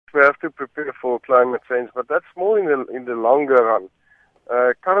we have to prepare for climate change, but that's more in the longer run.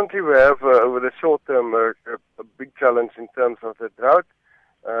 Currently, we have over the short term a big challenge in terms of the drought.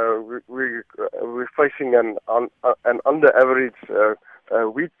 We're facing an under average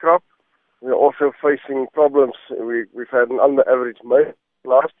wheat crop. We're also facing problems. We've had an under average maize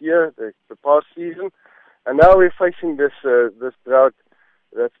last year, the past season, and now we're facing this drought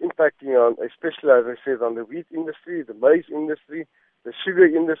that's impacting on, especially as I said, on the wheat industry, the maize industry, the sugar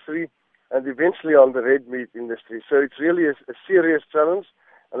industry, and eventually on the red meat industry. So it's really a serious challenge,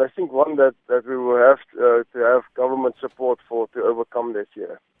 and I think one that we will have to have government support for to overcome this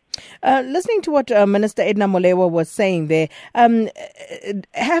year. Listening to what Minister Edna Molewa was saying there,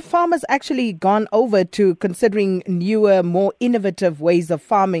 have farmers actually gone over to considering newer, more innovative ways of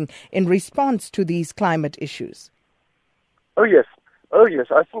farming in response to these climate issues? Oh yes.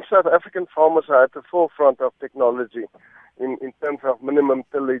 I think South African farmers are at the forefront of technology in terms of minimum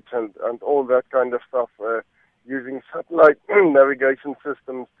tillage and all that kind of stuff, using satellite navigation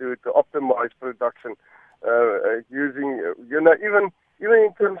systems to optimize production, using, even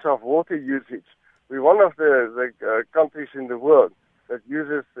in terms of water usage. We're one of the countries in the world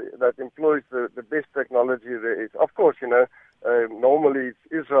that employs the best technology there is. Of course, normally it's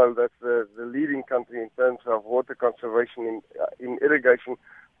Israel that's the leading country in terms of water conservation in irrigation,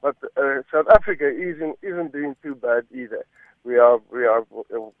 but South Africa isn't doing too bad either. We are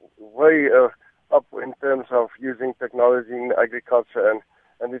way up in terms of using technology in agriculture,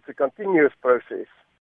 and it's a continuous process.